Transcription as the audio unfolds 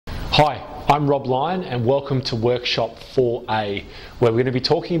Hi, I'm Rob Lyon and welcome to Workshop 4A, where we're going to be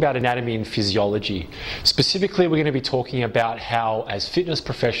talking about anatomy and physiology. Specifically, we're going to be talking about how, as fitness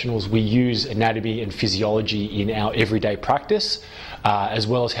professionals, we use anatomy and physiology in our everyday practice, as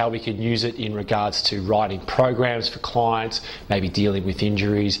well as how we can use it in regards to writing programs for clients, maybe dealing with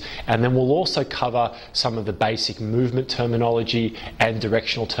injuries, and then we'll also cover some of the basic movement terminology and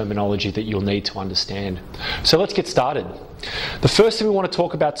directional terminology that you'll need to understand. So let's get started. The first thing we want to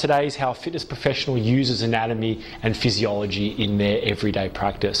talk about today is how a fitness professional uses anatomy and physiology in their everyday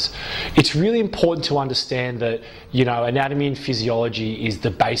practice. It's really important to understand that, anatomy and physiology is the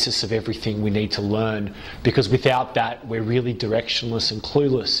basis of everything we need to learn, because without that, we're really directionless and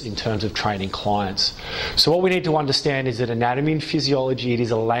clueless in terms of training clients. So what we need to understand is that anatomy and physiology, it is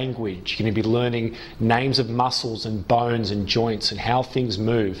a language. You're going to be learning names of muscles and bones and joints and how things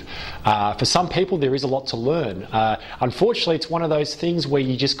move. For some people, there is a lot to learn. Unfortunately, it's one of those things where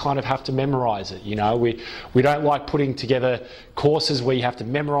you just kind of have to memorize it. We don't like putting together courses where you have to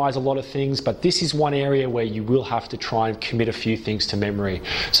memorize a lot of things, but this is one area where you will have to try and commit a few things to memory.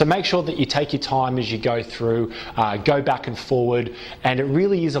 So make sure that you take your time as you go through, go back and forward, and it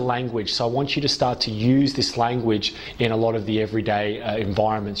really is a language. So I want you to start to use this language in a lot of the everyday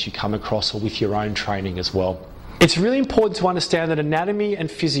environments you come across, or with your own training as well. It's really important to understand that anatomy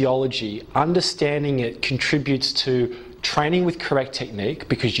and physiology, understanding it contributes to training with correct technique,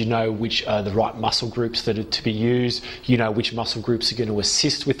 because you know which are the right muscle groups that are to be used, you know which muscle groups are going to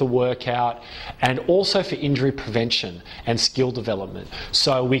assist with the workout, and also for injury prevention and skill development.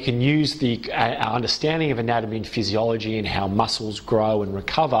 So we can use our understanding of anatomy and physiology and how muscles grow and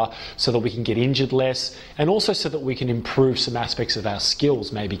recover so that we can get injured less, and also so that we can improve some aspects of our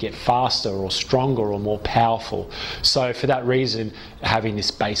skills, maybe get faster or stronger or more powerful. So for that reason, having this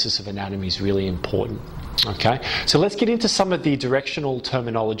basis of anatomy is really important. Okay, so let's get into some of the directional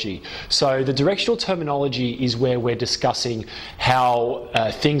terminology. So the directional terminology is where we're discussing how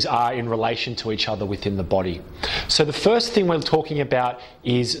things are in relation to each other within the body. So the first thing we're talking about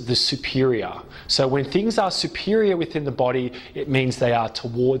is the superior. So when things are superior within the body, it means they are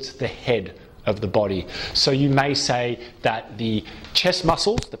towards the head of the body. So you may say that the chest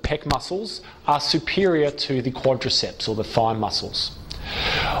muscles, the pec muscles, are superior to the quadriceps or the thigh muscles.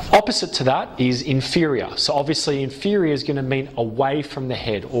 Opposite to that is inferior. So obviously inferior is going to mean away from the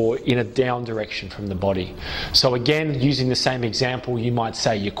head or in a down direction from the body. So again, using the same example, you might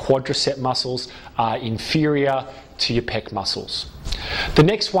say your quadricep muscles are inferior to your pec muscles. The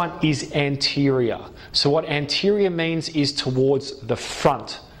next one is anterior. So what anterior means is towards the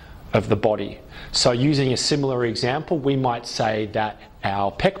front of the body. So using a similar example, we might say that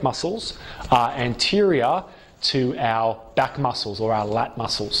our pec muscles are anterior to our back muscles or our lat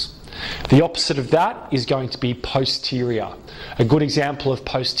muscles. The opposite of that is going to be posterior. A good example of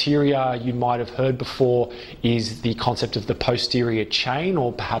posterior you might have heard before is the concept of the posterior chain,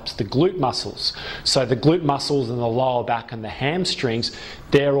 or perhaps the glute muscles. So the glute muscles and the lower back and the hamstrings,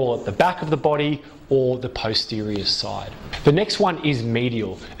 they're all at the back of the body or the posterior side. The next one is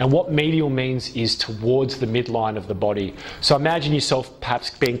medial, and what medial means is towards the midline of the body. So imagine yourself perhaps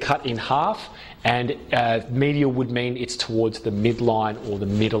being cut in half, and medial would mean it's towards the midline or the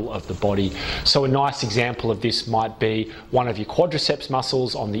middle of the body. So a nice example of this might be one of your quadriceps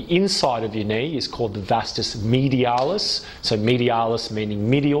muscles on the inside of your knee is called the vastus medialis. So medialis meaning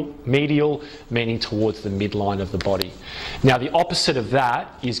medial, medial meaning towards the midline of the body. Now the opposite of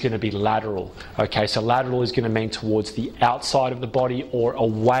that is going to be lateral. Okay, so lateral is going to mean towards the outside of the body or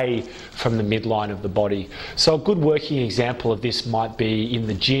away from the midline of the body. So a good working example of this might be in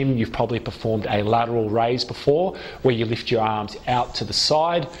the gym. You've probably performed a lateral raise before, where you lift your arms out to the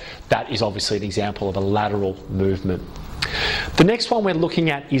side. That is obviously an example of a lateral movement. The next one we're looking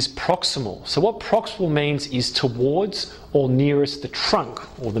at is proximal. So what proximal means is towards or nearest the trunk,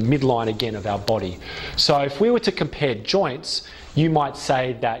 or the midline again of our body. So if we were to compare joints, you might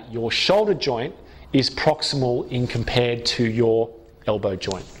say that your shoulder joint is proximal in compared to your elbow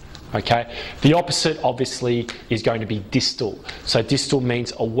joint. Okay, the opposite obviously is going to be distal. So distal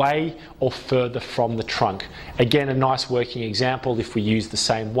means away or further from the trunk. Again, a nice working example, if we use the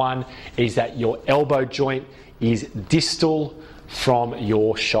same one, is that your elbow joint is distal from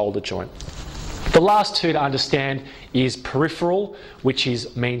your shoulder joint. The last two to understand is peripheral, which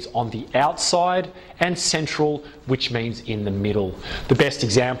means on the outside, and central, which means in the middle. The best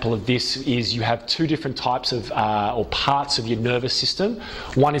example of this is you have two different types of or parts of your nervous system.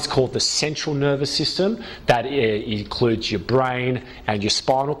 One is called the central nervous system. That includes your brain and your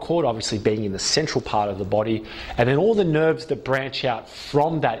spinal cord, obviously being in the central part of the body. And then all the nerves that branch out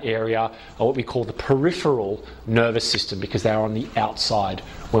from that area are what we call the peripheral nervous system, because they are on the outside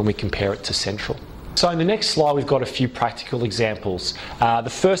when we compare it to central. So in the next slide, we've got a few practical examples. The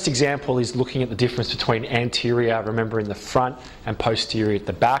first example is looking at the difference between anterior, remember, in the front, and posterior at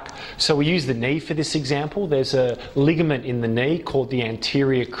the back. So we use the knee for this example. There's a ligament in the knee called the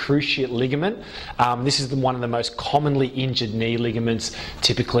anterior cruciate ligament. This is one of the most commonly injured knee ligaments.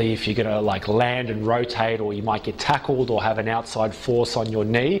 Typically, if you're going to land and rotate, or you might get tackled or have an outside force on your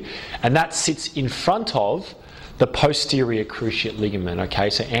knee, and that sits in front of the posterior cruciate ligament. Okay,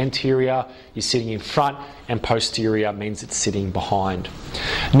 so anterior is sitting in front and posterior means it's sitting behind.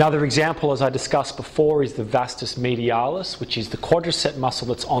 Another example, as I discussed before, is the vastus medialis, which is the quadricep muscle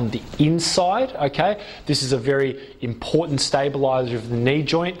that's on the inside. Okay, this is a very important stabilizer of the knee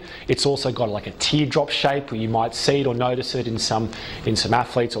joint. It's also got like a teardrop shape, where you might see it or notice it in some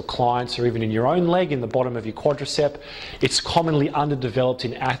athletes or clients, or even in your own leg in the bottom of your quadricep. It's commonly underdeveloped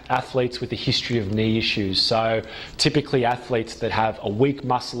in athletes with a history of knee issues. So typically athletes that have a weak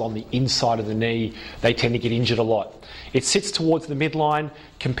muscle on the inside of the knee, they tend to get injured a lot. It sits towards the midline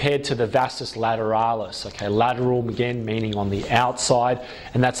compared to the vastus lateralis. Okay, lateral again meaning on the outside,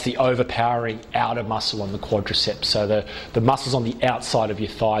 and that's the overpowering outer muscle on the quadriceps. So the muscles on the outside of your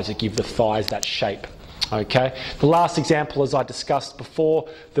thighs that give the thighs that shape. Okay, the last example, as I discussed before,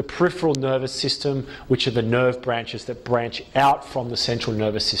 the peripheral nervous system, which are the nerve branches that branch out from the central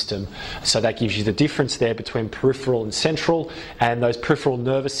nervous system. So that gives you the difference there between peripheral and central. And those peripheral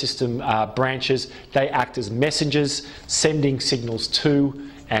nervous system branches, they act as messengers, sending signals to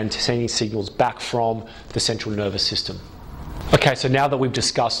and sending signals back from the central nervous system. Okay, so now that we've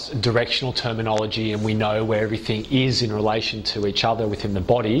discussed directional terminology and we know where everything is in relation to each other within the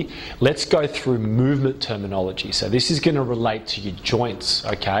body, let's go through movement terminology. So this is going to relate to your joints,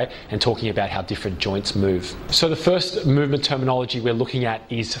 okay, and talking about how different joints move. So the first movement terminology we're looking at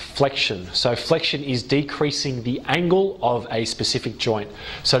is flexion. So flexion is decreasing the angle of a specific joint.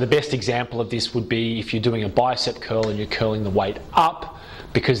 So the best example of this would be if you're doing a bicep curl and you're curling the weight up,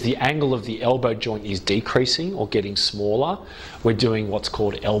 because the angle of the elbow joint is decreasing or getting smaller, we're doing what's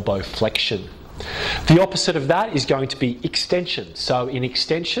called elbow flexion. The opposite of that is going to be extension. So in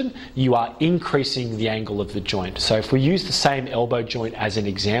extension, you are increasing the angle of the joint. So if we use the same elbow joint as an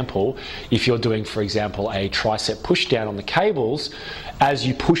example, if you're doing, for example, a tricep push down on the cables, as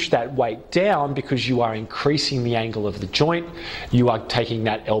you push that weight down, because you are increasing the angle of the joint, you are taking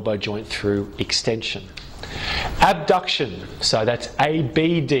that elbow joint through extension. Abduction, so that's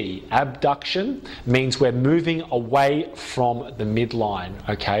ABD. Abduction means we're moving away from the midline.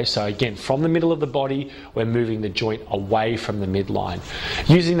 Okay, so again, from the middle of the body, we're moving the joint away from the midline.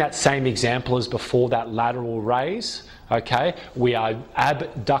 Using that same example as before, that lateral raise, okay, we are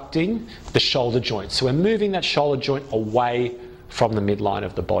abducting the shoulder joint. So we're moving that shoulder joint away from the midline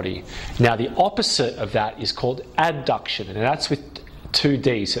of the body. Now the opposite of that is called adduction, and that's with 2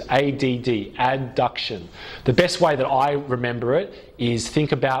 Ds, so ADD, adduction. The best way that I remember it is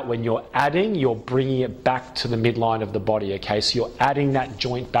think about when you're adding, you're bringing it back to the midline of the body, okay? So you're adding that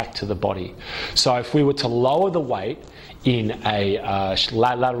joint back to the body. So if we were to lower the weight in a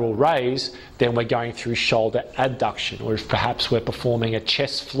lateral raise, then we're going through shoulder adduction. Or if perhaps we're performing a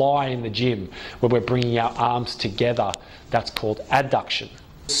chest fly in the gym, where we're bringing our arms together, that's called adduction.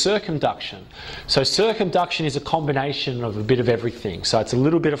 Circumduction. So circumduction is a combination of a bit of everything. So it's a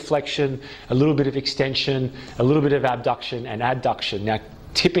little bit of flexion, a little bit of extension, a little bit of abduction and adduction. Now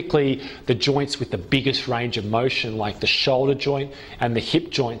typically the joints with the biggest range of motion, like the shoulder joint and the hip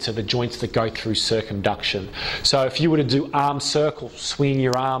joints, are the joints that go through circumduction. So if you were to do arm circles, swing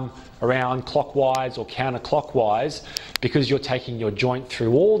your arm around clockwise or counterclockwise, because you're taking your joint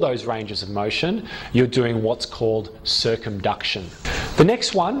through all those ranges of motion, you're doing what's called circumduction. The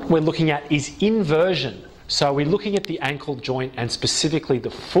next one we're looking at is inversion. So we're looking at the ankle joint and specifically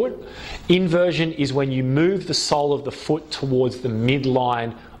the foot. Inversion is when you move the sole of the foot towards the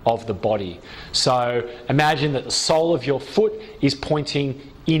midline of the body. So imagine that the sole of your foot is pointing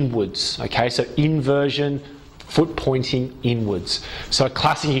inwards, okay? So inversion, foot pointing inwards. So a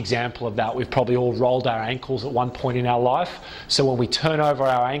classic example of that, we've probably all rolled our ankles at one point in our life. So when we turn over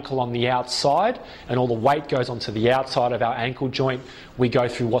our ankle on the outside and all the weight goes onto the outside of our ankle joint, we go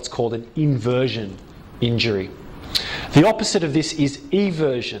through what's called an inversion injury. The opposite of this is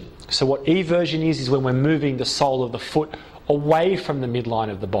eversion. So what eversion is when we're moving the sole of the foot away from the midline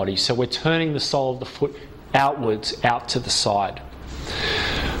of the body. So we're turning the sole of the foot outwards, out to the side.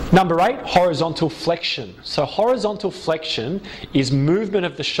 Number 8, horizontal flexion. So horizontal flexion is movement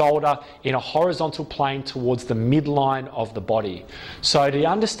of the shoulder in a horizontal plane towards the midline of the body. So to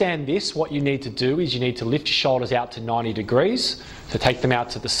understand this, what you need to do is you need to lift your shoulders out to 90 degrees, to take them out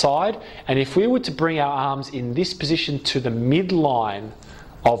to the side. And if we were to bring our arms in this position to the midline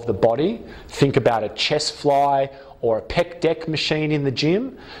of the body, think about a chest fly or a pec deck machine in the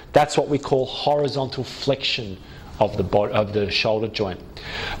gym, that's what we call horizontal flexion of the shoulder joint.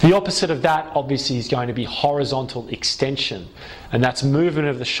 The opposite of that obviously is going to be horizontal extension, and that's movement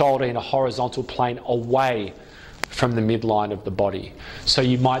of the shoulder in a horizontal plane away from the midline of the body. So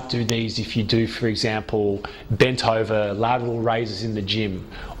you might do these if you do, for example, bent over lateral raises in the gym,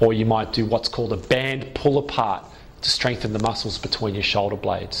 or you might do what's called a band pull apart to strengthen the muscles between your shoulder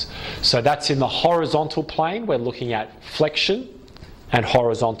blades. So that's in the horizontal plane. We're looking at flexion and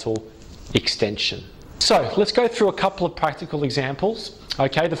horizontal extension. So let's go through a couple of practical examples.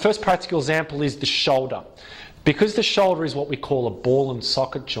 Okay, the first practical example is the shoulder. Because the shoulder is what we call a ball and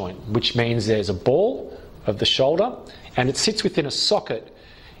socket joint, which means there's a ball of the shoulder and it sits within a socket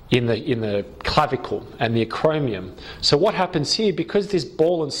in the clavicle and the acromion. So what happens here, because this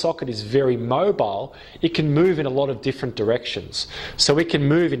ball and socket is very mobile, it can move in a lot of different directions. So it can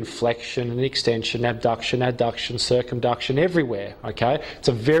move in flexion and extension, abduction, adduction, circumduction, everywhere, okay? It's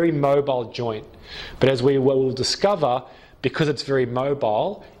a very mobile joint. But as we will discover, because it's very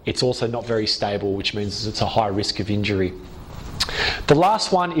mobile, it's also not very stable, which means it's a high risk of injury. The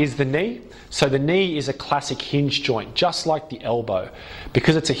last one is the knee. So the knee is a classic hinge joint, just like the elbow.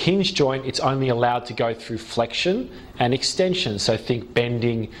 Because it's a hinge joint, it's only allowed to go through flexion and extension. So think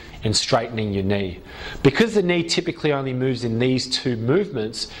bending and straightening your knee. Because the knee typically only moves in these two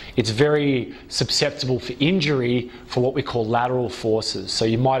movements, it's very susceptible for injury for what we call lateral forces. So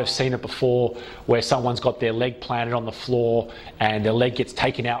you might have seen it before where someone's got their leg planted on the floor and their leg gets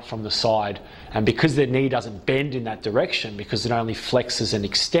taken out from the side. And because their knee doesn't bend in that direction, because it only flexes and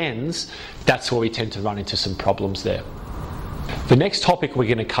extends, that's where we tend to run into some problems there. The next topic we're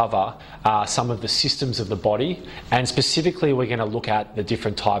going to cover are some of the systems of the body, and specifically we're going to look at the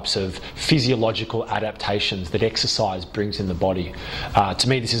different types of physiological adaptations that exercise brings in the body. To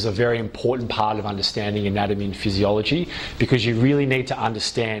me, this is a very important part of understanding anatomy and physiology, because you really need to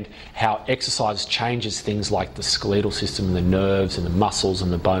understand how exercise changes things like the skeletal system and the nerves and the muscles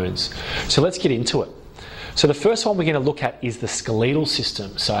and the bones. So let's get into it. So the first one we're going to look at is the skeletal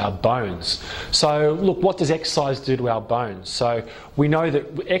system, so our bones. So look, what does exercise do to our bones? So we know that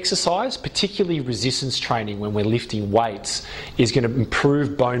exercise, particularly resistance training when we're lifting weights, is going to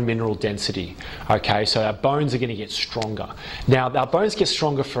improve bone mineral density. Okay, so our bones are going to get stronger. Now, our bones get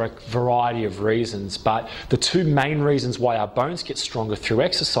stronger for a variety of reasons, but the two main reasons why our bones get stronger through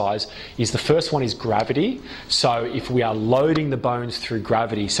exercise is the first one is gravity. So if we are loading the bones through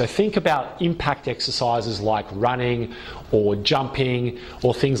gravity, so think about impact exercises like running or jumping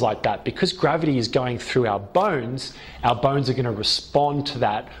or things like that. Because gravity is going through our bones are going to respond to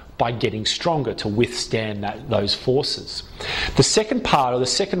that by getting stronger to withstand those forces. The second part, or the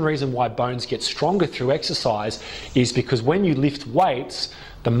second reason why bones get stronger through exercise, is because when you lift weights,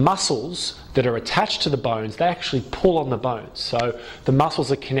 the muscles that are attached to the bones, they actually pull on the bones. So the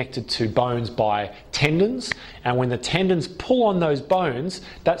muscles are connected to bones by tendons, and when the tendons pull on those bones,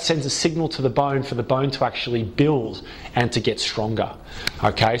 that sends a signal to the bone for the bone to actually build and to get stronger.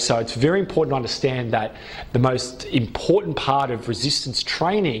 Okay, so it's very important to understand that the most important part of resistance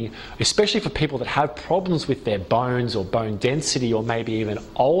training, especially for people that have problems with their bones or bone density, or maybe even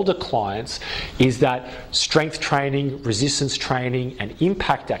older clients, is that strength training, resistance training, and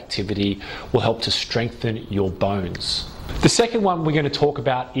impact activity will help to strengthen your bones. The second one we're going to talk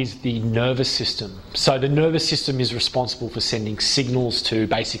about is the nervous system. So the nervous system is responsible for sending signals to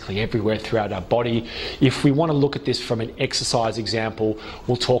basically everywhere throughout our body. If we want to look at this from an exercise example,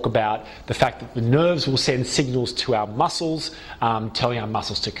 we'll talk about the fact that the nerves will send signals to our muscles, telling our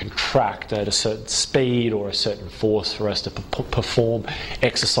muscles to contract at a certain speed or a certain force for us to perform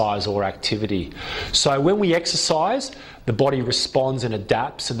exercise or activity. So when we exercise, the body responds and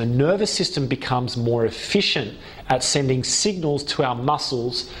adapts, and the nervous system becomes more efficient at sending signals to our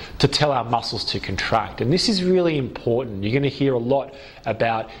muscles to tell our muscles to contract. And this is really important. You're going to hear a lot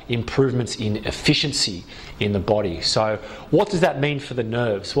about improvements in efficiency in the body. So what does that mean for the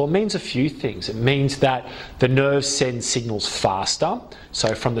nerves? Well, it means a few things. It means that the nerves send signals faster.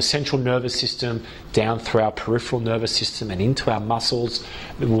 So from the central nervous system down through our peripheral nervous system and into our muscles,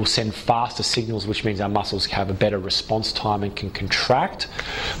 it will send faster signals, which means our muscles have a better response time and can contract.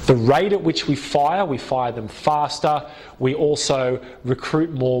 The rate at which we fire them faster. We also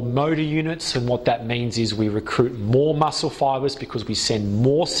recruit more motor units, and what that means is we recruit more muscle fibers because we send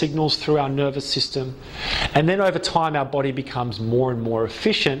more signals through our nervous system. And then over time our body becomes more and more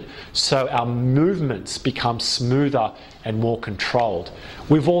efficient, so our movements become smoother and more controlled.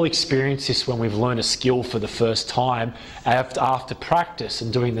 We've all experienced this when we've learned a skill for the first time. After practice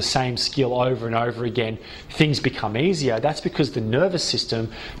and doing the same skill over and over again, things become easier. That's because the nervous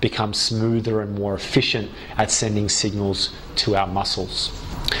system becomes smoother and more efficient at sending signals to our muscles.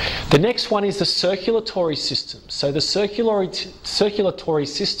 The next one is the circulatory system. So the circulatory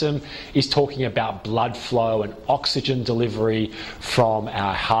system is talking about blood flow and oxygen delivery from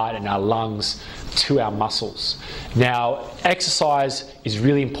our heart and our lungs to our muscles. Now, exercise is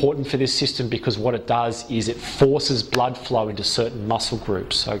really important for this system because what it does is it forces blood flow into certain muscle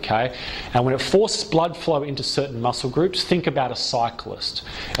groups, okay? And when it forces blood flow into certain muscle groups, think about a cyclist.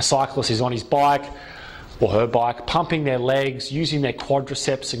 A cyclist is on his bike or her bike, pumping their legs, using their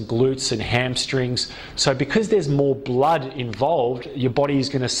quadriceps and glutes and hamstrings. So because there's more blood involved, your body is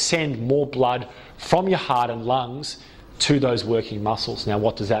going to send more blood from your heart and lungs to those working muscles. Now,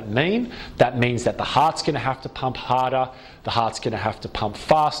 what does that mean? That means that the heart's going to have to pump harder, the heart's going to have to pump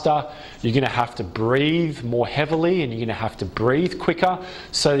faster, you're going to have to breathe more heavily, and you're going to have to breathe quicker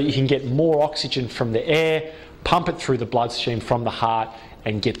so that you can get more oxygen from the air, pump it through the bloodstream from the heart,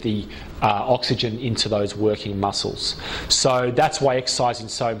 and get the oxygen into those working muscles. So that's why exercising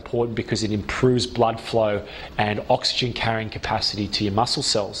is so important, because it improves blood flow and oxygen carrying capacity to your muscle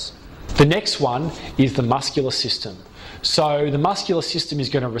cells. The next one is the muscular system. So the muscular system is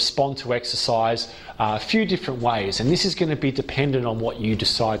going to respond to exercise a few different ways, and this is going to be dependent on what you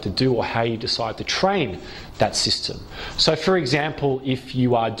decide to do or how you decide to train that system. So for example, if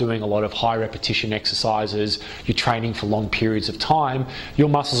you are doing a lot of high repetition exercises, you're training for long periods of time, your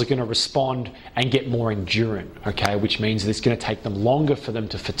muscles are going to respond and get more endurant, okay, which means that it's going to take them longer for them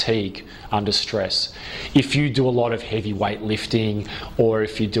to fatigue under stress. If you do a lot of heavy weight lifting, or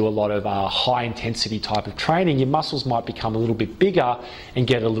if you do a lot of high intensity type of training, your muscles might become a little bit bigger and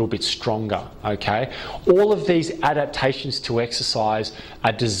get a little bit stronger, okay? All of these adaptations to exercise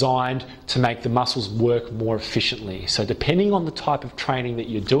are designed to make the muscles work more efficiently. So depending on the type of training that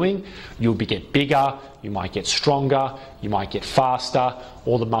you're doing, you'll get bigger, you might get stronger, you might get faster,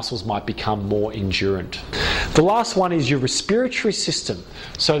 or the muscles might become more endurant. The last one is your respiratory system.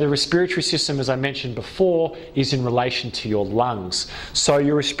 So the respiratory system, as I mentioned before, is in relation to your lungs. So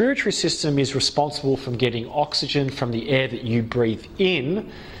your respiratory system is responsible for getting oxygen from the air that you breathe in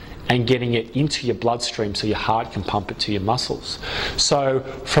and getting it into your bloodstream so your heart can pump it to your muscles. So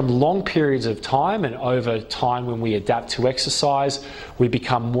from long periods of time and over time when we adapt to exercise, we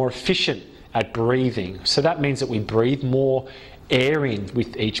become more efficient at breathing. So that means that we breathe more air in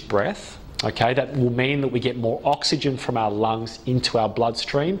with each breath. Okay, that will mean that we get more oxygen from our lungs into our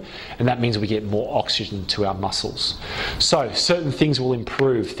bloodstream, and that means we get more oxygen to our muscles. So certain things will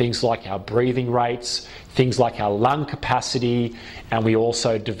improve, things like our breathing rates, things like our lung capacity, and we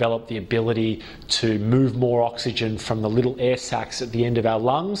also develop the ability to move more oxygen from the little air sacs at the end of our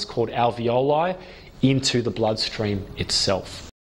lungs called alveoli into the bloodstream itself.